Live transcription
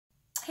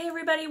Hey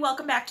everybody,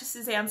 welcome back to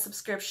Suzanne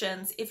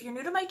Subscriptions. If you're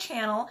new to my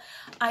channel,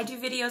 I do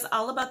videos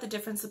all about the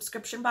different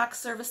subscription box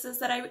services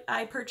that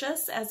I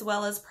purchase, as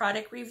well as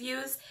product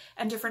reviews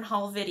and different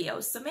haul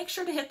videos. So make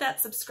sure to hit that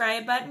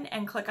subscribe button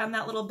and click on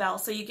that little bell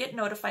so you get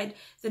notified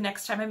the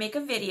next time I make a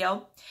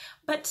video.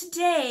 But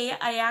today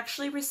I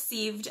actually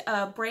received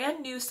a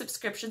brand new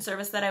subscription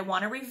service that I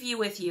want to review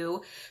with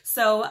you.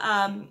 So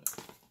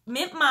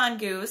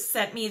mintMONGOOSE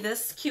sent me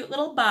this cute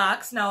little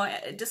box. Now,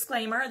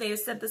 disclaimer, they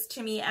sent this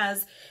to me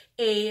as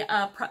a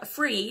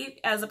free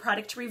as a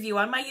product to review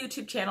on my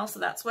YouTube channel,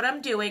 so that's what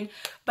I'm doing.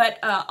 But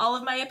all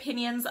of my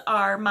opinions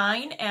are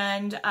mine,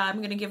 and I'm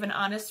going to give an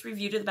honest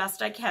review to the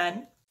best I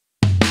can.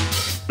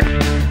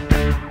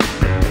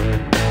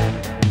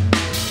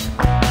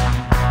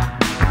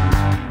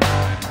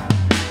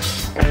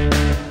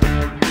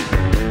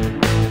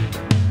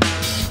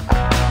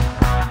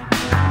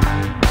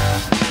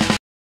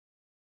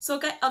 So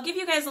I'll give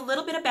you guys a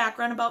little bit of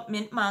background about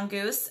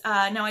mintMONGOOSE.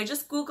 Now I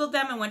just Googled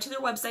them and went to their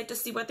website to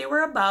see what they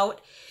were about.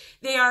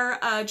 They are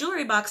a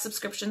jewelry box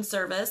subscription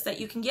service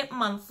that you can get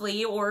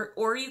monthly,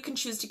 or you can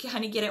choose to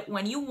kind of get it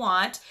when you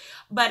want.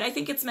 But I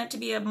think it's meant to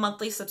be a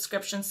monthly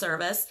subscription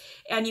service.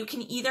 And you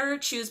can either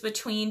choose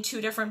between two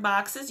different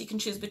boxes. You can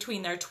choose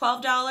between their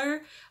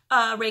 $12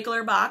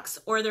 regular box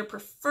or their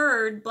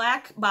preferred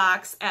black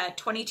box at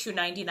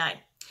 $22.99.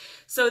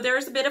 So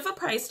there's a bit of a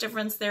price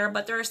difference there,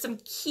 but there are some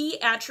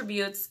key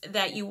attributes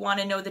that you want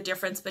to know the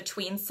difference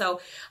between.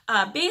 So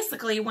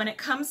basically, when it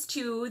comes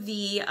to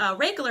the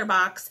regular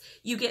box,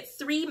 you get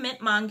 3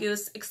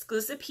 mintMONGOOSE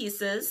exclusive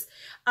pieces,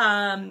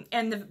 and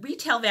the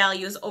retail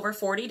value is over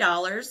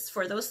 $40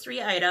 for those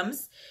 3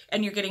 items,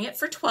 and you're getting it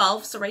for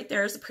 $12. So right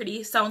there is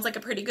sounds like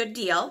a pretty good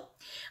deal.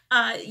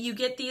 You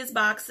get these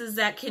boxes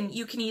that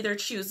you can either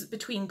choose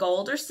between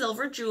gold or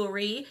silver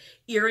jewelry,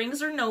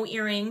 earrings or no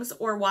earrings,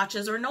 or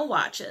watches or no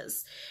watches.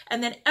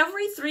 And then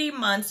every 3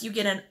 months you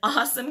get an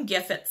awesome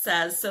gift, it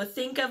says. So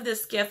think of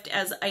this gift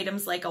as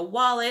items like a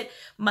wallet,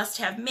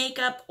 must-have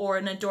makeup, or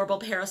an adorable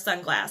pair of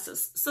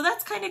sunglasses. So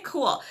that's kind of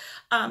cool.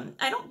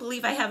 I don't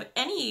believe I have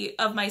any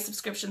of my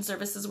subscription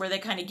services where they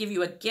kind of give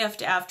you a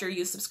gift after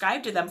you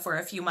subscribe to them for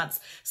a few months.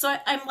 So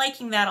I'm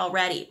liking that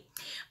already.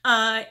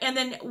 And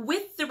then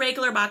with the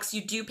regular box,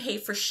 you do pay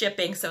for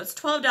shipping. So it's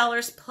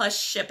 $12 plus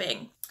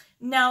shipping.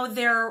 Now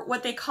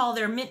what they call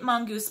their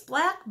mintMONGOOSE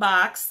black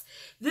box,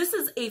 this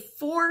is a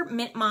 4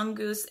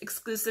 mintMONGOOSE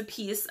exclusive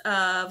piece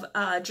of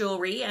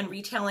jewelry and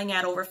retailing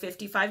at over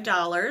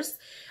 $55.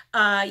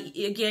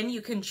 Again,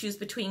 you can choose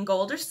between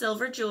gold or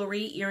silver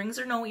jewelry, earrings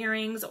or no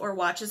earrings, or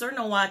watches or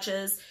no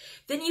watches.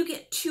 Then you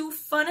get 2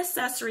 fun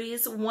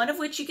accessories, one of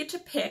which you get to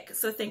pick.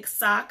 So think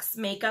socks,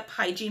 makeup,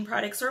 hygiene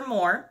products, or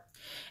more.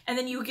 And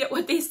then you get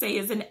what they say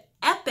is an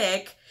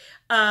epic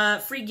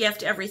free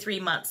gift every 3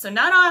 months. So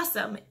not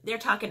awesome, they're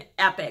talking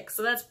epic.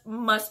 So that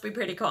must be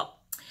pretty cool.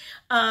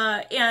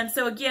 And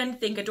so again,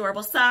 think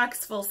adorable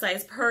socks,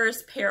 full-size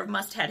purse, pair of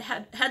must-have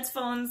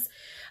headphones.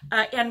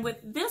 And with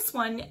this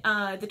one,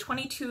 the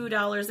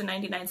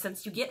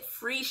 $22.99, you get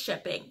free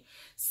shipping.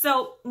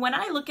 So when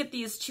I look at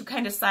these two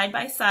kind of side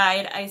by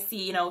side, I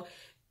see,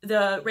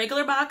 the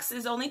regular box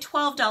is only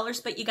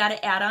 $12, but you got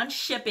to add on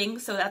shipping.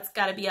 So that's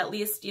got to be at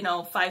least,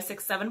 $5,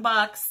 $6,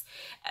 $7.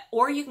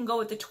 Or you can go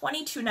with the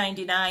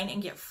 $22.99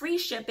 and get free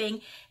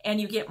shipping,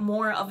 and you get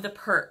more of the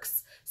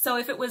perks. So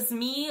if it was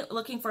me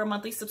looking for a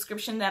monthly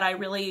subscription that I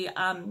really,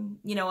 I'm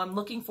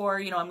looking for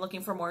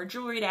more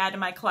jewelry to add to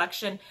my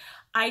collection,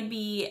 I'd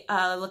be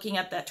looking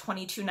at that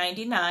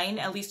 $22.99,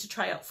 at least to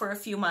try out for a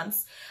few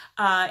months,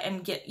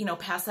 and get,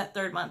 past that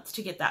 3rd month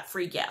to get that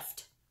free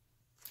gift.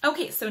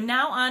 Okay, so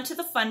now on to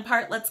the fun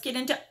part. Let's get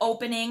into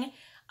opening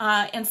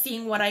and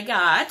seeing what I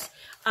got.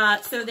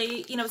 So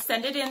they,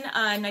 send it in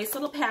a nice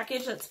little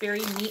package that's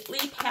very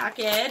neatly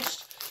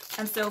packaged.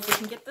 And so if we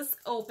can get this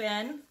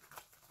open,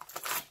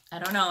 I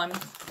don't know, I'm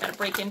gotta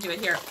break into it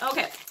here.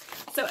 Okay,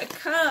 so it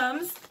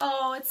comes,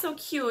 oh, it's so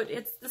cute.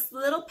 It's this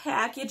little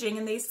packaging,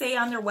 and they say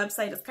on their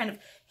website it's kind of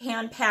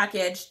hand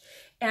packaged,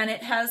 and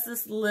it has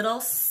this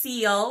little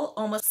seal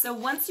almost. So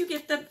once you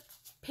get the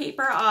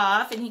paper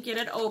off and you get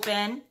it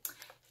open,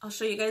 I'll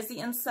show you guys the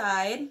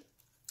inside.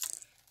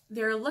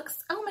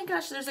 Oh my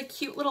gosh, there's a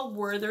cute little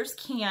Werther's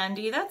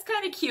candy. That's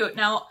kind of cute.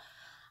 Now,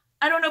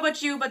 I don't know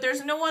about you, but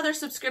there's no other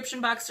subscription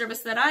box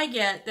service that I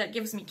get that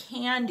gives me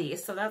candy,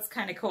 so that's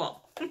kind of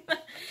cool.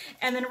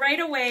 And then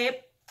right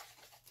away,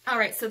 all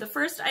right, so the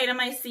first item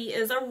I see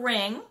is a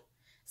ring,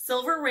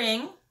 silver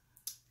ring.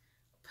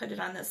 Put it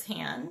on this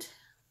hand.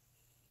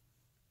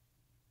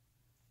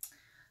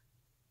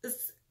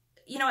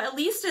 At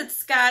least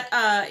it's got,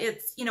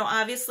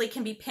 obviously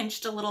can be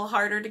pinched a little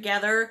harder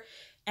together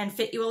and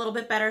fit you a little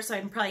bit better. So I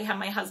can probably have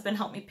my husband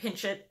help me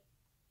pinch it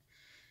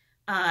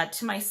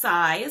to my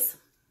size.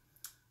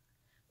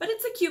 But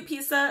it's a cute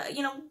piece of,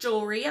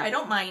 jewelry. I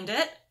don't mind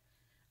it.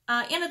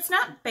 And it's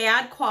not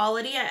bad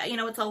quality.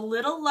 It's a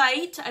little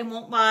light, I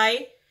won't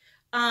lie.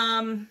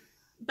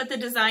 But the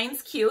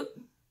design's cute.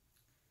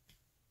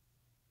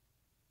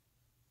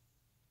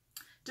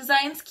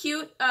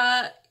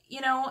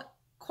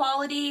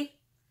 Quality.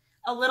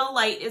 a little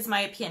light is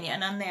my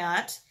opinion on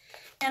that.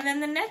 And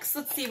then the next,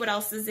 let's see what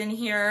else is in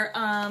here.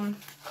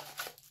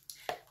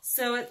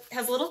 So it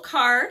has a little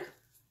card,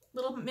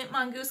 little Mint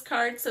Mongoose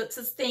card. So it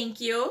says thank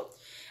you.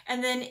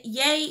 And then,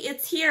 yay,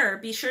 it's here.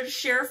 Be sure to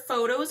share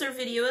photos or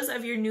videos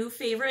of your new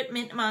favorite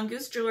Mint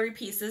Mongoose jewelry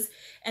pieces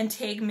and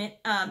tag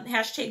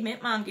hashtag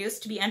Mint Mongoose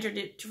to be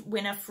entered to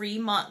win a free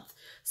month.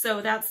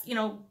 So that's, you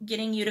know,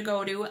 getting you to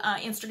go to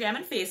Instagram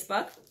and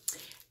Facebook.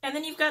 And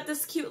then you've got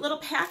this cute little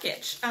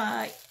package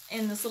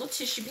in this little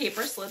tissue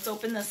paper. So let's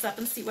open this up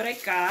and see what I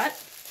got.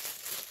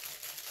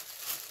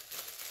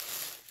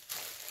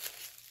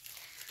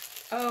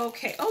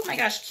 Okay. Oh my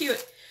gosh,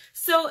 cute.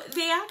 So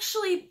they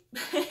actually,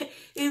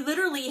 they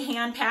literally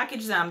hand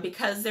package them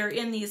because they're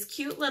in these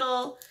cute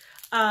little,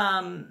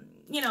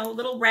 you know,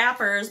 little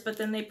wrappers, but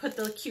then they put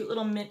the cute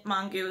little Mint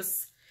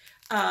Mongoose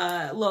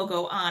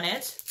logo on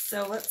it.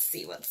 So let's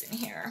see what's in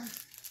here.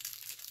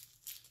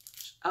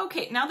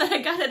 Okay, now that I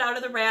got it out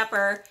of the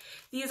wrapper,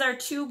 these are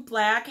two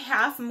black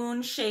half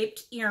moon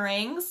shaped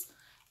earrings.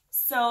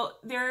 So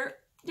they're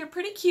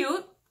pretty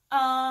cute.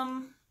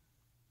 Yeah,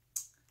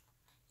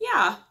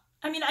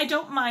 I mean, I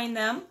don't mind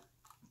them.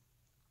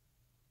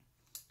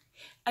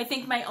 I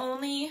think my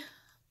only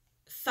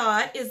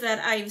thought is that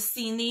I've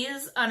seen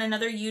these on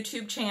another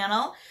YouTube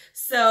channel,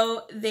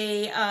 so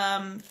they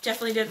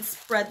definitely didn't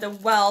spread the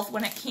wealth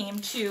when it came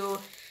to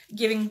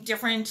giving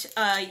different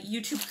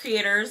YouTube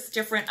creators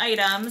different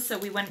items, so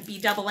we wouldn't be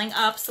doubling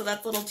up, so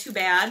that's a little too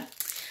bad.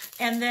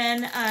 And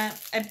then I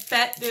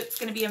bet it's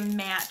going to be a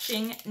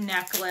matching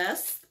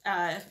necklace,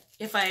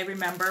 if I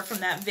remember from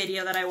that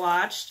video that I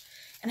watched,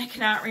 and I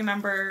cannot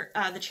remember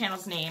the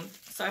channel's name,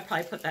 so I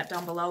probably put that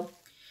down below.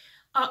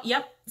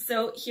 Yep,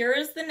 so here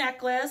is the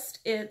necklace.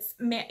 It's,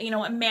 you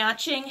know, a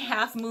matching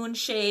half moon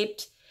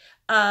shaped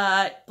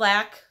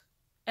black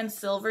and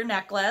silver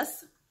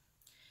necklace.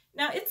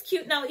 Now, it's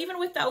cute. Now, even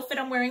with the outfit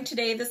I'm wearing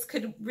today, this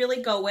could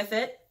really go with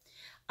it.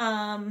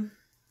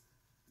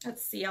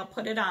 Let's see, I'll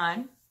put it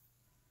on,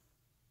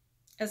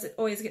 as it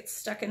always gets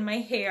stuck in my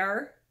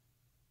hair.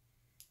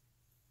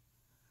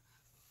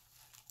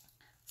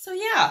 So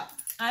yeah,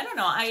 I don't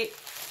know.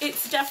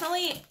 It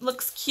definitely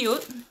looks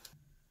cute.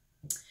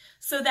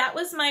 So that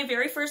was my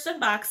very first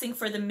unboxing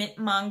for the Mint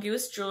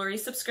Mongoose jewelry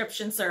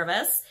subscription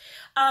service.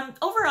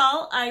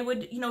 Overall, I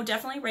would, you know,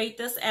 definitely rate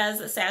this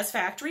as a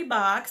satisfactory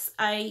box.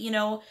 I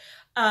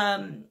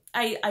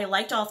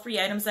liked all three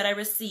items that I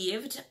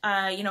received.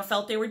 You know,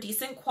 felt they were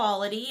decent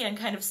quality and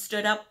kind of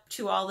stood up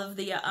to all of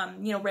the,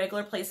 you know,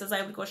 regular places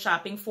I would go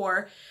shopping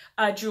for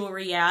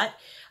jewelry at.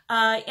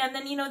 And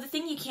then, you know, the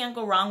thing you can't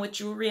go wrong with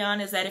jewelry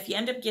on is that if you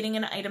end up getting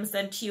an item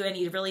sent to you and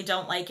you really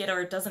don't like it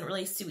or it doesn't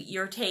really suit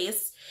your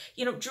taste,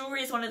 you know,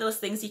 jewelry is one of those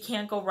things you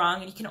can't go wrong,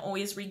 and you can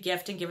always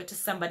regift and give it to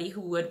somebody who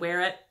would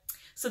wear it.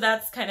 So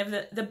that's kind of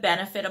the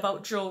benefit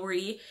about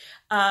jewelry.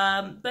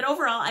 But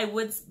overall, I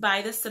would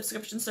buy this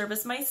subscription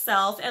service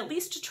myself, at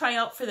least to try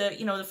out for the,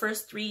 you know, the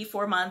first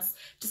 3-4 months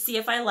to see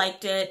if I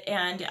liked it,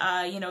 and,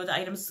 you know, the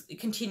items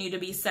continue to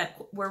be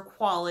were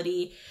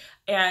quality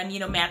and, you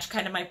know, match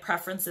kind of my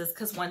preferences,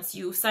 because once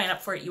you sign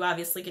up for it, you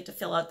obviously get to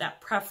fill out that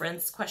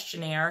preference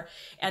questionnaire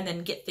and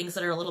then get things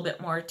that are a little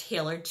bit more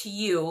tailored to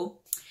you.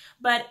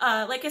 But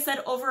like I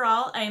said,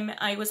 overall,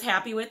 I was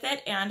happy with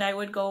it, and I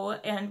would go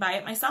and buy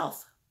it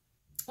myself.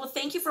 Well,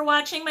 thank you for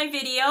watching my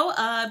video.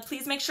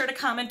 Please make sure to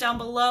comment down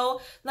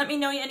below. Let me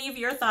know any of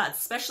your thoughts,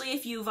 especially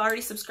if you've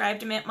already subscribed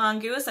to Mint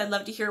Mongoose. I'd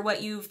love to hear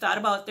what you've thought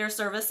about their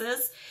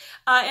services.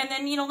 And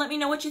then, you know, let me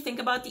know what you think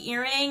about the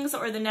earrings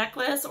or the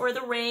necklace or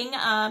the ring.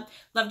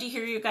 Love to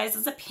hear your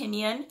guys'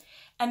 opinion.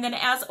 And then,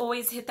 as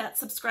always, hit that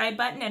subscribe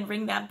button and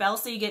ring that bell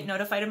so you get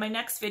notified of my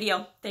next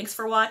video. Thanks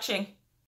for watching.